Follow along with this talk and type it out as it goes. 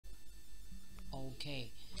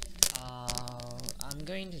Okay, I'm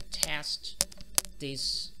going to test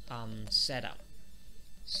this setup.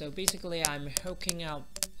 So basically, I'm hooking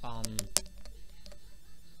up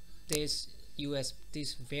this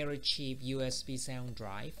very cheap USB sound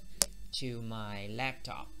drive to my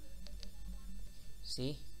laptop.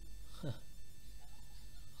 See?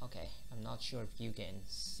 Okay, I'm not sure if you can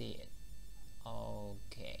see it.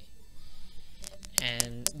 Okay.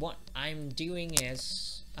 And what I'm doing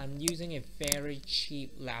is I'm using a very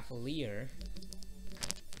cheap lavalier,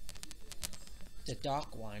 the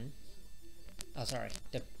dark one. Oh, sorry,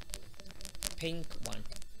 the pink one.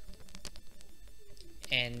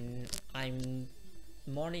 And I'm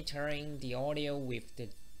monitoring the audio with the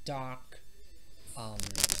dark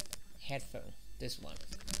headphone, this one.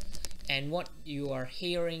 And what you are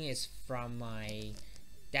hearing is from my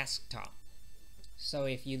desktop. So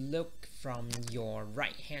if you look from your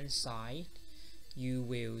right hand side, you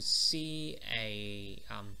will see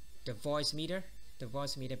the voice meter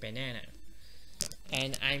banana.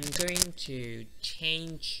 And I'm going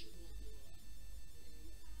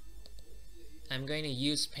to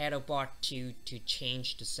use Pedalboard to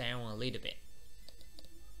change the sound a little bit.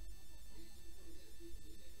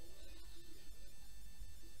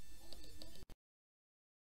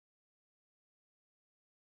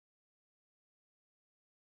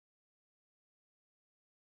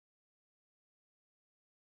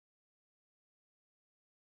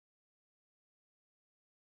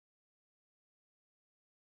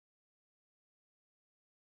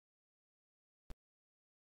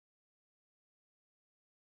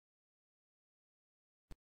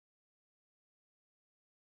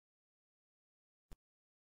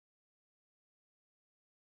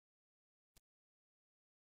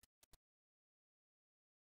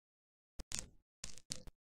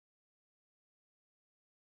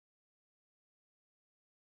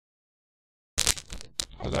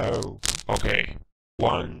 Hello. Okay.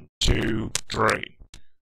 1, 2, 3.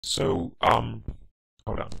 So,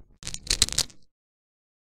 hold on.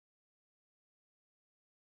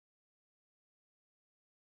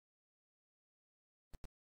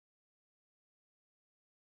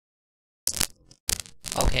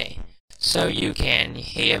 Okay, so you can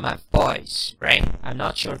hear my voice, right? I'm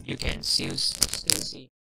not sure if you can still see.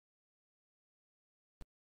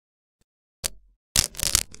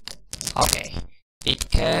 Okay,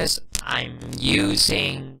 because I'm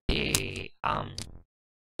using the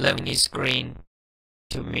LonelyScreen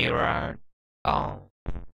to mirror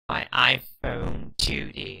my iPhone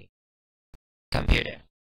to the computer.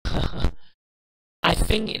 I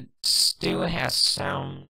think it still has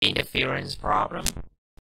some interference problem,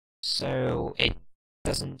 so it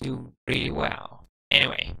doesn't do really well.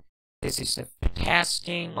 Anyway, this is the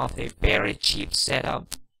testing of a very cheap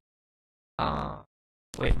setup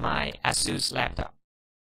with my Asus laptop.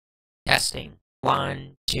 Testing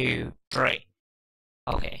 1, 2, 3.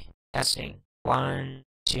 Okay, testing 1,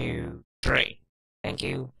 2, 3. Thank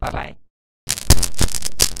you. Bye bye.